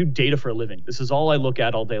 I do data for a living. This is all I look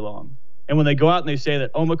at all day long. And when they go out and they say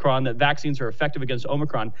that vaccines are effective against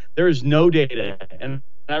Omicron, there is no data. And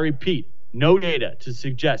I repeat, no data to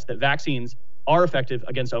suggest that vaccines are effective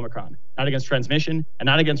against Omicron, not against transmission and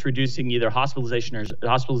not against reducing either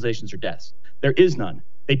hospitalizations or deaths. There is none.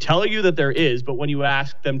 They tell you that there is, but when you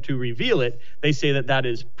ask them to reveal it, they say that that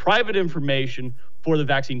is private information for the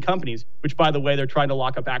vaccine companies, which, by the way, they're trying to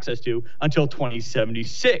lock up access to until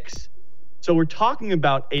 2076. So we're talking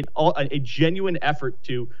about a genuine effort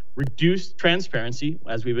to reduce transparency,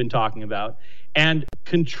 as we've been talking about, and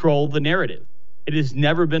control the narrative. It has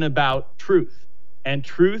never been about truth, and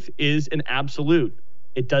truth is an absolute.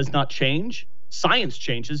 It does not change. Science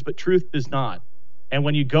changes, but truth does not. And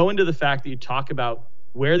when you go into the fact that you talk about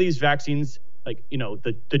where these vaccines,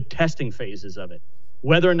 the testing phases of it,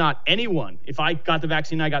 whether or not anyone, if I got the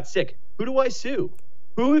vaccine and I got sick, who do I sue?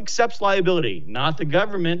 Who accepts liability? Not the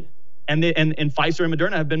government. And Pfizer and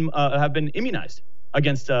Moderna have been immunized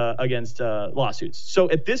against lawsuits. So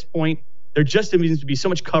at this point, there just seems to be so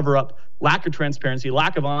much cover up, lack of transparency,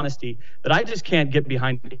 lack of honesty that I just can't get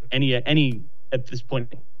behind any at this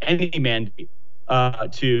point any mandate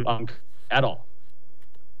at all.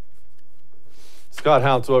 Scott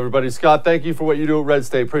Hounsell, everybody. Scott, thank you for what you do at Red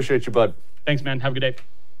State. Appreciate you, bud. Thanks, man. Have a good day.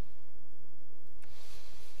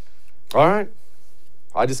 All right.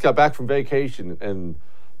 I just got back from vacation, and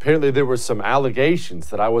apparently there were some allegations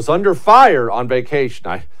that I was under fire on vacation.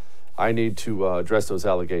 I need to address those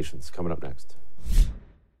allegations. Coming up next.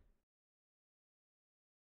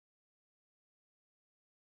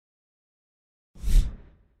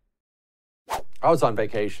 I was on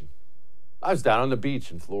vacation. I was down on the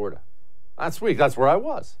beach in Florida. Last week, that's where I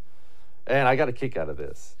was. And I got a kick out of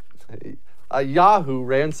this. Yahoo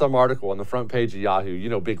ran some article on the front page of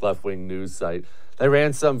Yahoo, big left-wing news site. They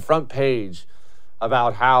ran some front page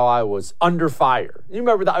about how I was under fire. You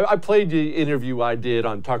remember that? I played the interview I did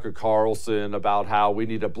on Tucker Carlson about how we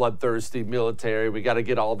need a bloodthirsty military. We got to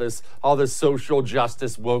get all this social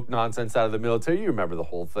justice woke nonsense out of the military. You remember the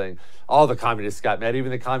whole thing. All the communists got mad. Even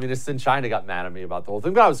the communists in China got mad at me about the whole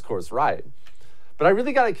thing. But I was, of course, right. But I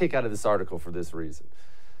really got a kick out of this article for this reason.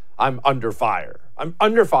 I'm under fire. I'm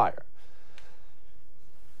under fire.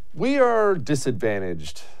 We are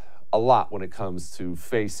disadvantaged a lot when it comes to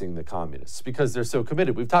facing the communists because they're so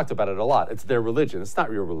committed. We've talked about it a lot. It's their religion. It's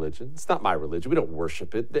not your religion. It's not my religion. We don't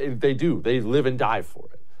worship it. They do. They live and die for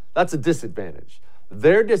it. That's a disadvantage.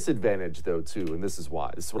 They're disadvantaged, though, too, and this is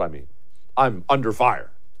why. This is what I mean. I'm under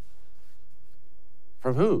fire.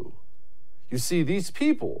 From who? You see, these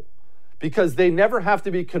people, because they never have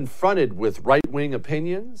to be confronted with right-wing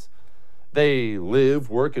opinions, They live,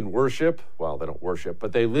 work, and worship. Well, they don't worship,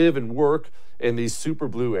 but they live and work in these super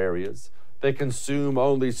blue areas. They consume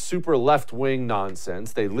only super left-wing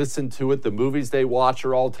nonsense. They listen to it. The movies they watch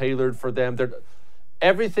are all tailored for them.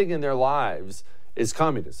 Everything in their lives is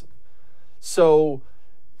communism. So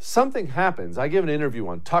something happens. I give an interview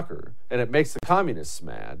on Tucker, and it makes the communists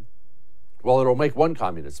mad. Well, it'll make one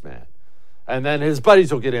communist mad. And then his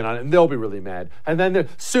buddies will get in on it, and they'll be really mad. And then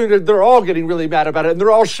soon they're all getting really mad about it, and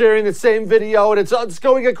they're all sharing the same video, and it's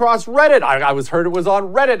going across Reddit. I heard it was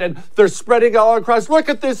on Reddit, and they're spreading it all across. Look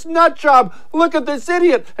at this nut job. Look at this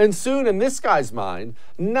idiot. And soon, in this guy's mind,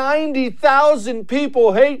 90,000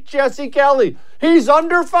 people hate Jesse Kelly. He's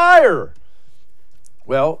under fire.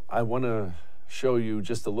 Well, I want to show you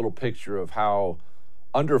just a little picture of how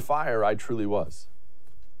under fire I truly was.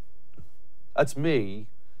 That's me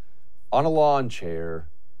on a lawn chair,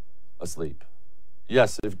 asleep.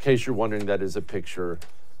 Yes, in case you're wondering, that is a picture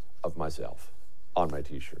of myself on my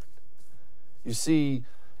t-shirt. You see,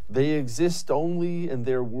 they exist only in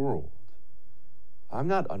their world. I'm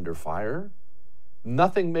not under fire.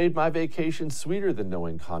 Nothing made my vacation sweeter than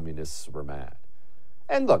knowing communists were mad.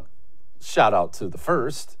 And look, shout out to the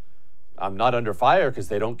first. I'm not under fire because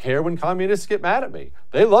they don't care when communists get mad at me.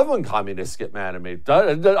 They love when communists get mad at me.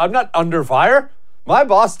 I'm not under fire. My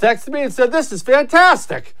boss texted me and said, this is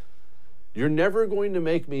fantastic. You're never going to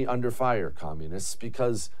make me under fire, communists,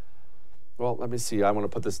 because, well, let me see. I want to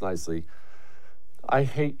put this nicely. I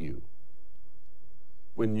hate you.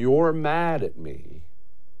 When you're mad at me,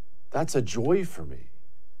 that's a joy for me.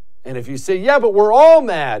 And if you say, yeah, but we're all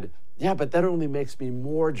mad. Yeah, but that only makes me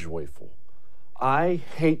more joyful. I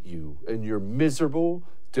hate you and your miserable,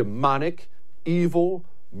 demonic, evil,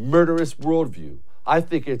 murderous worldview. I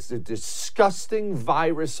think it's a disgusting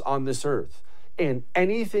virus on this earth. And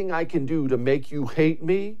anything I can do to make you hate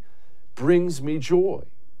me brings me joy.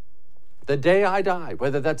 The day I die,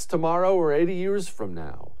 whether that's tomorrow or 80 years from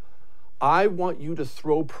now, I want you to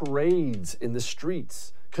throw parades in the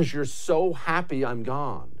streets because you're so happy I'm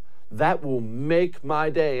gone. That will make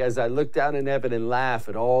my day as I look down in heaven and laugh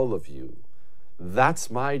at all of you.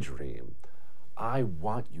 That's my dream. I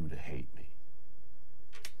want you to hate me.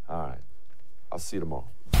 All right. I'll see you tomorrow.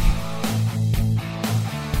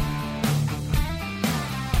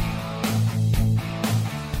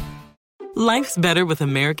 Life's better with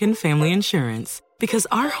American Family Insurance because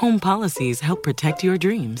our home policies help protect your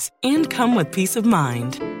dreams and come with peace of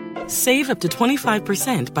mind. Save up to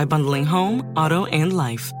 25% by bundling home, auto, and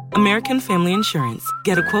life. American Family Insurance.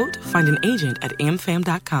 Get a quote, find an agent at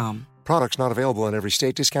amfam.com. Products not available in every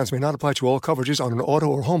state. Discounts may not apply to all coverages on an auto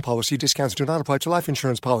or home policy. Discounts do not apply to life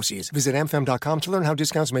insurance policies. Visit amfam.com to learn how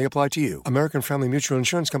discounts may apply to you. American Family Mutual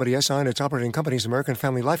Insurance Company, SI, and its operating companies, American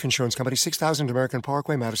Family Life Insurance Company, 6000 American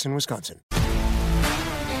Parkway, Madison, Wisconsin.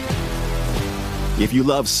 If you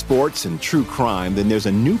love sports and true crime, then there's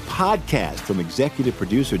a new podcast from executive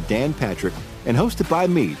producer Dan Patrick and hosted by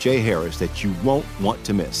me, Jay Harris, that you won't want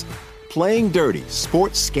to miss. Playing Dirty: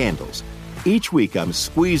 Sports Scandals. Each week, I'm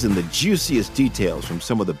squeezing the juiciest details from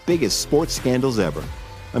some of the biggest sports scandals ever.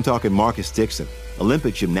 I'm talking Marcus Dixon,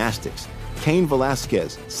 Olympic gymnastics, Cain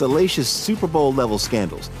Velasquez, salacious Super Bowl-level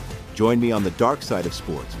scandals. Join me on the dark side of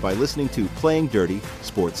sports by listening to Playing Dirty: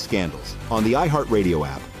 Sports Scandals on the iHeartRadio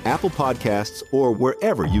app, Apple Podcasts, or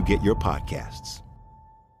wherever you get your podcasts.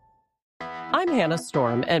 I'm Hannah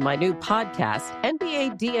Storm, and my new podcast,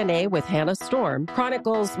 NBA DNA with Hannah Storm,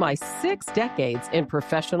 chronicles my 6 decades in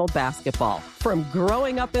professional basketball. From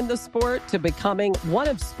growing up in the sport to becoming one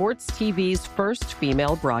of sports TV's first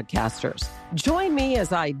female broadcasters. Join me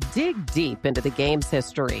as I dig deep into the game's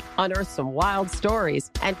history, unearth some wild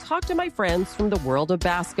stories, and talk to my friends from the world of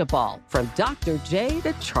basketball, from Dr. J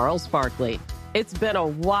to Charles Barkley. It's been a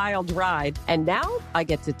wild ride, and now I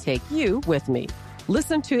get to take you with me.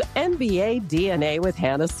 Listen to NBA DNA with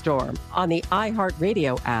Hannah Storm on the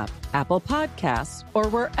iHeartRadio app, Apple Podcasts, or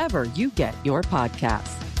wherever you get your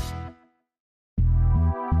podcasts.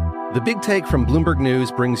 The Big Take from Bloomberg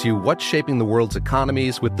News brings you what's shaping the world's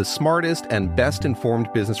economies with the smartest and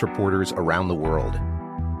best-informed business reporters around the world.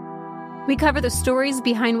 We cover the stories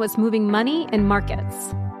behind what's moving money and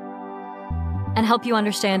markets, and help you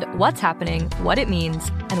understand what's happening, what it means,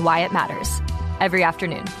 and why it matters every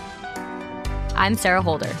afternoon. I'm Sarah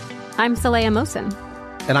Holder. I'm Saleha Mohsen.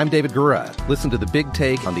 And I'm David Gura. Listen to The Big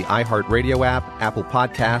Take on the iHeartRadio app, Apple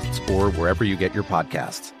Podcasts, or wherever you get your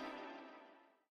podcasts.